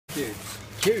Cubes.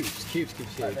 Cubes.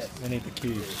 We need the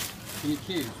cubes. You need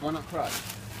cubes, why not crushed?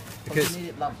 Because we need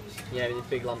it lumps. Yeah, we need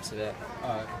big lumps of it.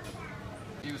 Alright.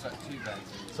 It was like 2 bags.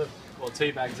 So, well,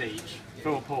 2 bags each,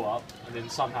 fill a pool up, and then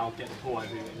somehow get the pool over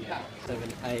in the end.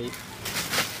 7, 8.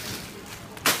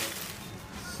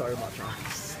 So much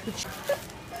ice.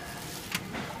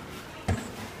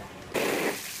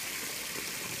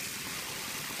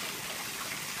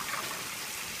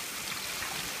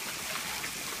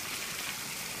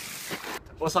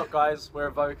 What's up, guys? We're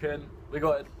Avokan. We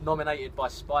got nominated by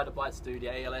Spider Bites to do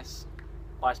the ALS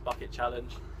Ice Bucket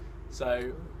Challenge.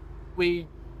 So we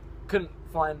couldn't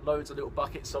find loads of little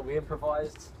buckets, so we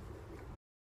improvised.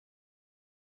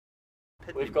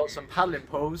 We've got some paddling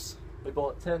pools. We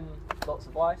bought 10 lots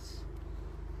of ice.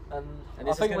 And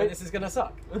this is gonna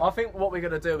suck. I think what we're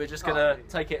gonna do, we're just gonna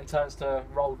take it in turns to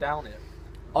roll down it.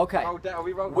 Okay.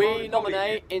 We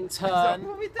nominate in turn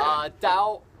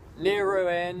Doubt, Near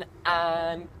Ruin,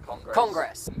 and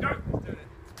Congress. Go! Let's do it.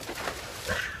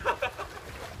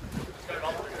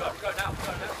 Go now.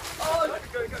 Oh,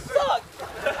 go. Suck!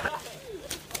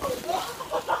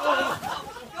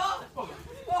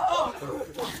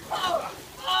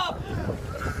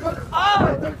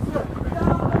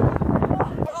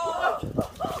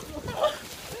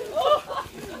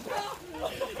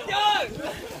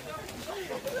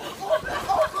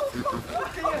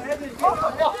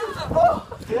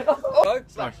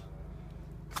 Smash.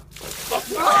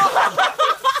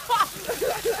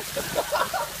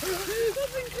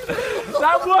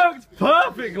 That worked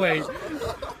perfectly.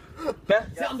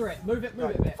 Sit under it. Move it a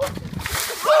bit.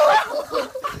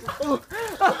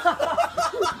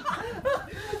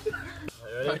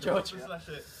 Go, George.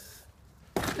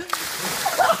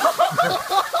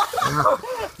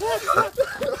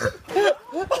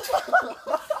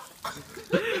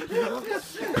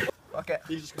 Okay.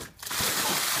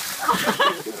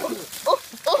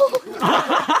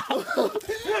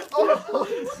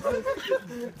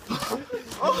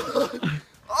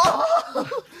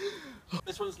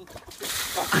 This one's.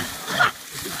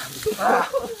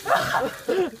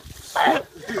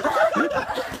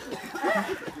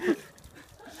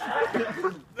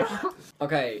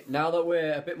 Okay, now that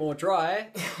we're a bit more dry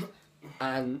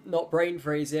and not brain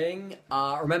freezing,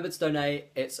 remember to donate.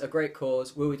 It's a great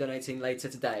cause. We'll be donating later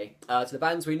today. To the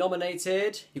bands we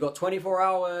nominated, you got 24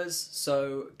 hours,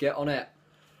 so get on it.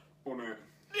 On it.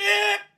 Yeah!